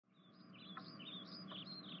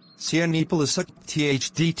Seaniepolis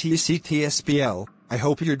THDTC TSPL, I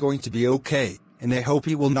hope you're going to be okay, and I hope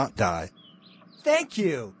you will not die. Thank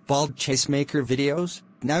you! Bald Chasemaker videos,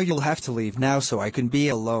 now you'll have to leave now so I can be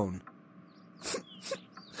alone.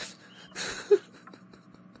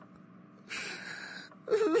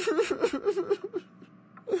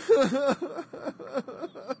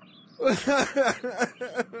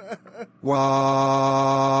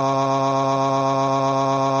 Wow.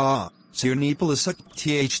 Seaniepolis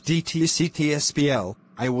THDTC TSPL,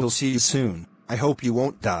 I will see you soon. I hope you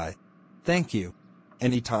won't die. Thank you.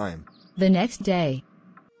 Anytime. The next day.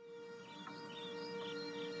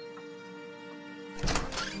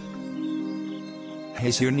 Hey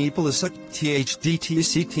Seaniepolis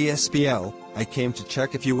THDTC TSPL, I came to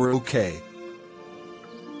check if you were okay.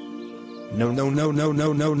 No no no no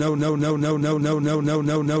no no no no no no no no no no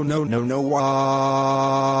no no no no no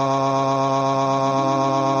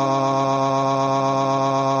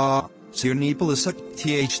Seaniepolis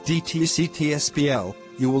THDTC TSPL,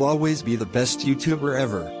 you will always be the best YouTuber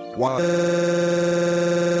ever.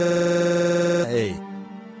 Hey.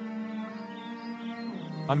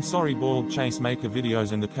 I'm sorry Bald Chasemaker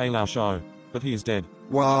videos and the Kaylau show, but he is dead.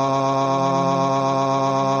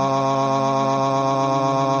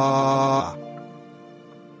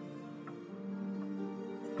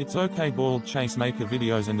 It's okay Bald Chasemaker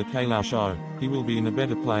videos and the Kaylau show, he will be in a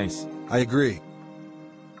better place. I agree.